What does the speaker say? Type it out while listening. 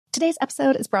Today's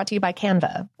episode is brought to you by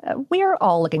Canva. We're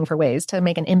all looking for ways to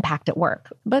make an impact at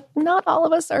work, but not all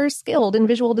of us are skilled in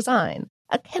visual design.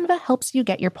 Canva helps you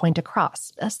get your point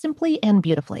across, simply and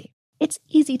beautifully. It's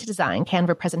easy to design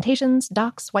Canva presentations,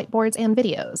 docs, whiteboards, and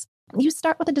videos. You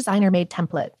start with a designer-made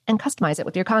template and customize it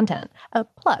with your content.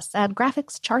 Plus, add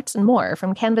graphics, charts, and more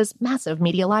from Canva's massive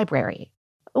media library.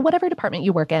 Whatever department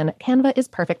you work in, Canva is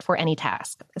perfect for any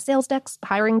task. Sales decks,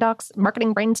 hiring docs,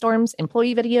 marketing brainstorms,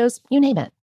 employee videos, you name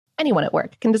it. Anyone at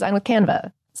work can design with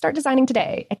Canva. Start designing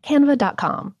today at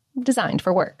canva.com. Designed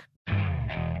for work.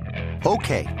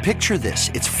 Okay, picture this.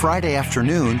 It's Friday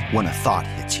afternoon when a thought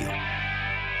hits you.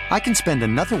 I can spend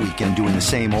another weekend doing the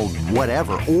same old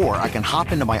whatever, or I can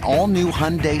hop into my all-new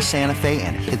Hyundai Santa Fe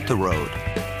and hit the road.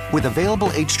 With available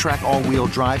H-Track all-wheel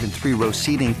drive and 3-row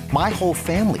seating, my whole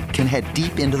family can head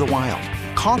deep into the wild.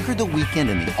 Conquer the weekend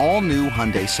in the all-new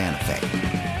Hyundai Santa Fe.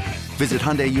 Visit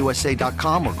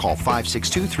HyundaiUSA.com or call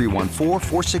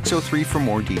 562-314-4603 for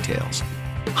more details.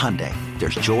 Hyundai,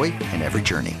 there's joy in every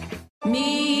journey.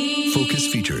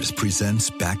 Focus Features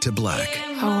presents Back to Black.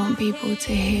 I want people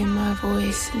to hear my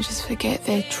voice and just forget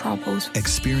their troubles.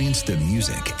 Experience the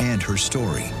music and her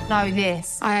story. Know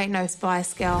this, I ain't no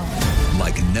Spice Girl.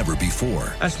 Like never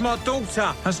before. That's my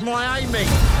daughter. That's my Amy.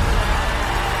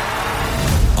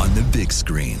 On the big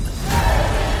screen.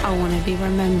 I want to be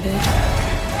remembered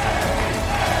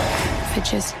for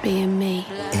just being me.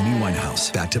 Amy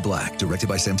Winehouse, Back to Black. Directed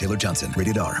by Sam Taylor Johnson.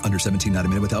 Rated R. Under 17, not a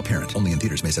minute without parent. Only in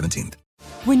theaters May 17th.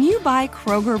 When you buy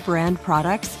Kroger brand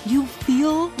products, you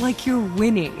feel like you're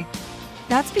winning.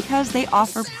 That's because they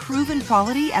offer proven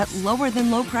quality at lower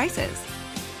than low prices.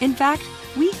 In fact,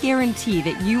 we guarantee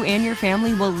that you and your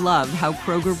family will love how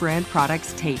Kroger brand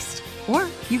products taste, or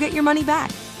you get your money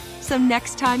back. So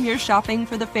next time you're shopping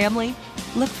for the family,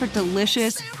 look for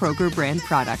delicious Kroger brand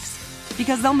products,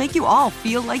 because they'll make you all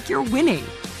feel like you're winning.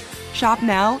 Shop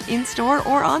now, in-store,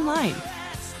 or online.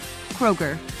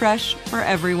 Kroger, fresh for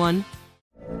everyone.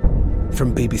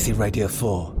 From BBC Radio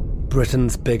 4,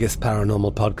 Britain's biggest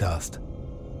paranormal podcast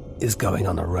is going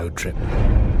on a road trip.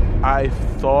 I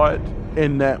thought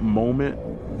in that moment,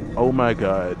 oh my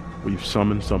God, we've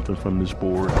summoned something from this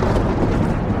board.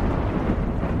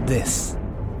 This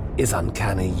is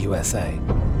Uncanny USA.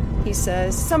 He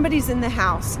says, somebody's in the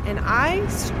house, and I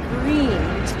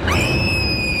screamed.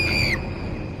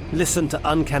 Listen to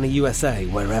Uncanny USA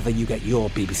wherever you get your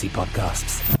BBC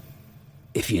podcasts,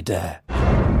 if you dare.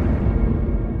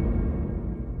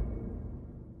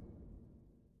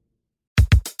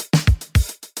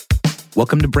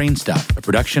 Welcome to Brainstuff, a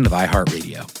production of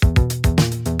iHeartRadio.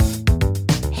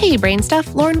 Hey,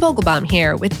 Brainstuff, Lauren Vogelbaum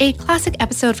here with a classic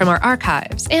episode from our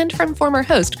archives and from former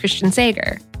host Christian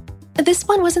Sager. This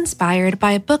one was inspired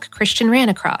by a book Christian ran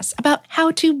across about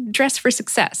how to dress for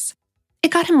success.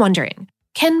 It got him wondering,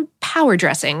 can power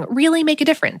dressing really make a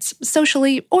difference,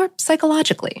 socially or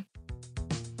psychologically?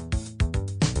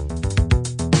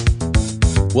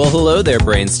 Well, hello there,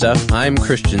 Brainstuff. I'm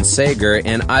Christian Sager,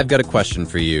 and I've got a question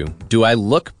for you. Do I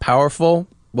look powerful?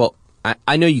 Well,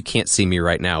 I know you can't see me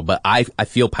right now, but I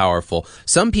feel powerful.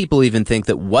 Some people even think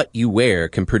that what you wear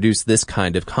can produce this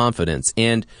kind of confidence,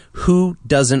 and who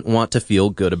doesn't want to feel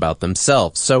good about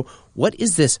themselves? So what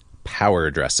is this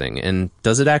power dressing, and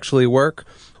does it actually work?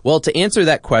 Well, to answer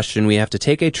that question, we have to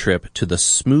take a trip to the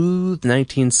smooth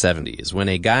 1970s when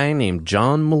a guy named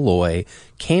John Malloy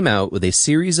came out with a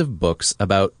series of books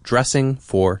about dressing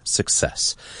for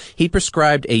success. He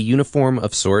prescribed a uniform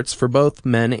of sorts for both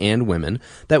men and women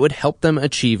that would help them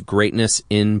achieve greatness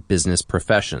in business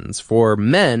professions. For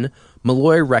men,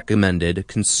 Malloy recommended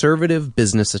conservative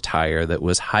business attire that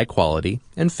was high quality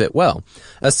and fit well.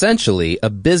 Essentially, a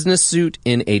business suit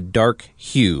in a dark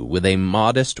hue with a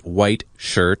modest white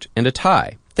shirt and a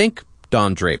tie. Think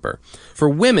Don Draper. For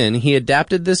women, he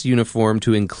adapted this uniform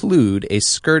to include a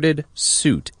skirted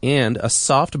suit and a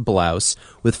soft blouse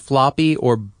with floppy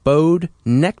or bowed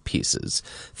neck pieces.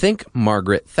 Think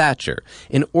Margaret Thatcher.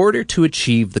 In order to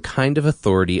achieve the kind of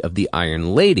authority of the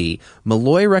Iron Lady,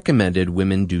 Malloy recommended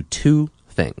women do two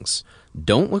things.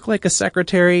 Don't look like a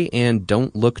secretary and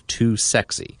don't look too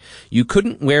sexy. You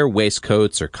couldn't wear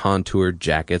waistcoats or contoured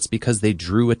jackets because they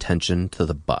drew attention to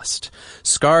the bust.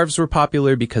 Scarves were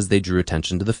popular because they drew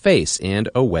attention to the face and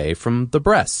away from the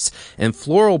breasts. And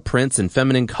floral prints and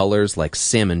feminine colors like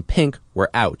salmon pink were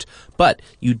out. But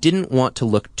you didn't want to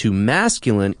look too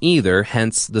masculine either,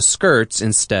 hence the skirts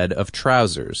instead of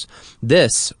trousers.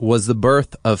 This was the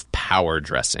birth of power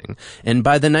dressing. And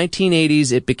by the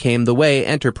 1980s, it became the way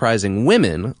enterprising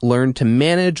women learned to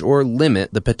manage or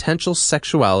limit the potential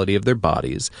sexuality of their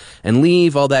bodies and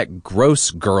leave all that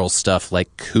gross girl stuff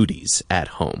like cooties at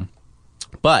home.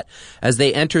 But as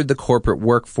they entered the corporate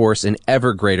workforce in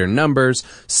ever greater numbers,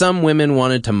 some women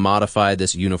wanted to modify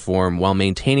this uniform while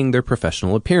maintaining their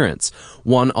professional appearance.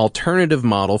 One alternative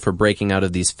model for breaking out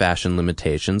of these fashion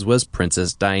limitations was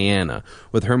Princess Diana,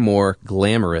 with her more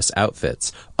glamorous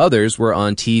outfits. Others were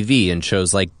on TV in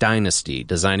shows like Dynasty,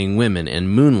 designing women and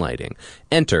moonlighting.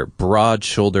 Enter broad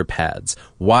shoulder pads,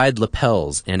 wide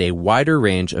lapels, and a wider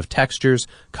range of textures,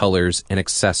 colors, and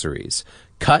accessories.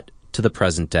 Cut to the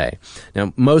present day.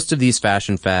 Now, most of these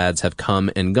fashion fads have come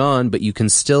and gone, but you can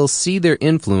still see their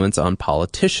influence on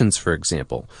politicians, for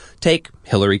example. Take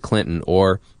Hillary Clinton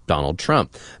or Donald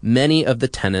Trump. Many of the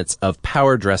tenets of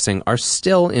power dressing are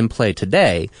still in play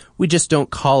today. We just don't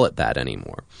call it that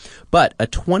anymore. But a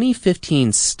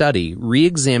 2015 study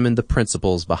re-examined the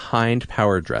principles behind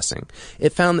power dressing.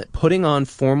 It found that putting on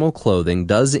formal clothing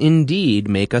does indeed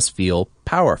make us feel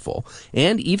powerful,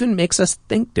 and even makes us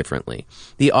think differently.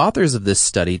 The authors of this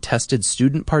study tested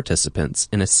student participants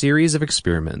in a series of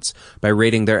experiments by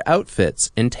rating their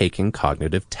outfits and taking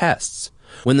cognitive tests.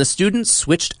 When the students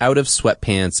switched out of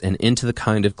sweatpants and into the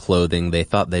kind of clothing they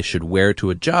thought they should wear to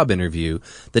a job interview,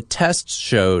 the tests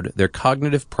showed their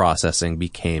cognitive processing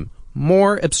became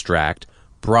more abstract,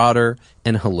 broader,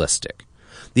 and holistic.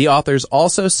 The authors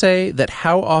also say that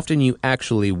how often you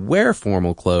actually wear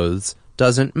formal clothes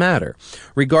doesn't matter.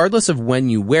 Regardless of when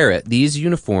you wear it, these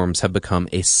uniforms have become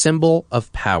a symbol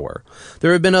of power.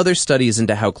 There have been other studies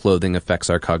into how clothing affects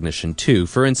our cognition too.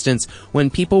 For instance, when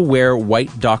people wear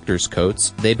white doctor's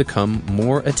coats, they become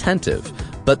more attentive.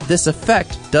 But this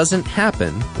effect doesn't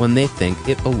happen when they think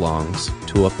it belongs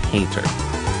to a painter.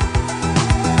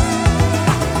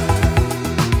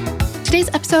 Today's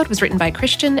episode was written by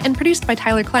Christian and produced by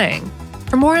Tyler Klang.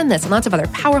 For more on this and lots of other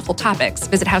powerful topics,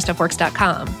 visit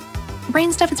howstuffworks.com.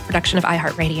 Brainstuff is a production of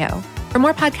iHeartRadio. For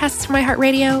more podcasts from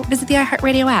iHeartRadio, visit the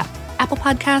iHeartRadio app, Apple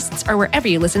Podcasts, or wherever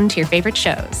you listen to your favorite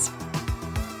shows.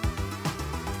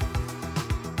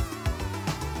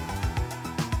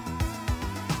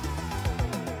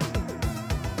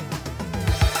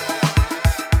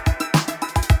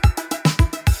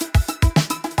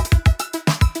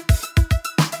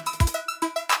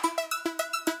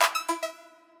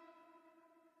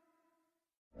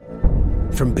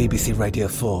 From BBC Radio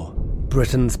 4,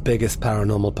 Britain's biggest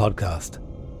paranormal podcast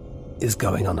is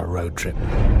going on a road trip.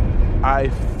 I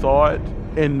thought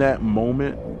in that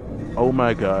moment, oh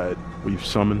my God, we've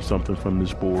summoned something from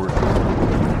this board.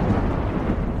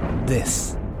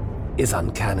 This is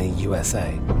Uncanny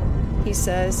USA. He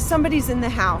says, somebody's in the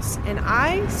house, and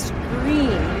I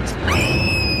screamed.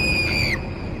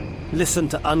 Listen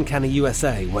to Uncanny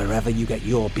USA wherever you get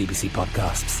your BBC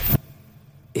podcasts,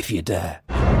 if you dare.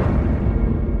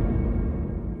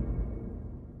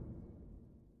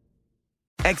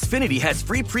 Xfinity has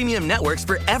free premium networks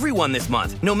for everyone this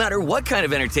month, no matter what kind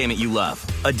of entertainment you love.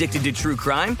 Addicted to true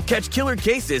crime? Catch killer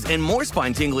cases and more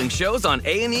spine-tingling shows on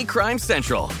A&E Crime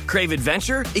Central. Crave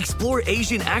adventure? Explore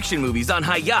Asian action movies on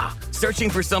Hi-YAH. Searching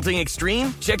for something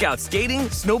extreme? Check out skating,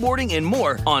 snowboarding, and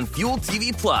more on Fuel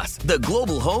TV Plus, the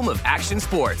global home of action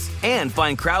sports. And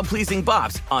find crowd-pleasing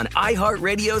bops on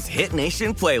iHeartRadio's Hit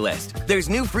Nation playlist. There's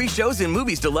new free shows and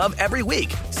movies to love every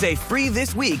week. Say free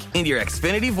this week in your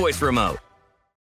Xfinity voice remote.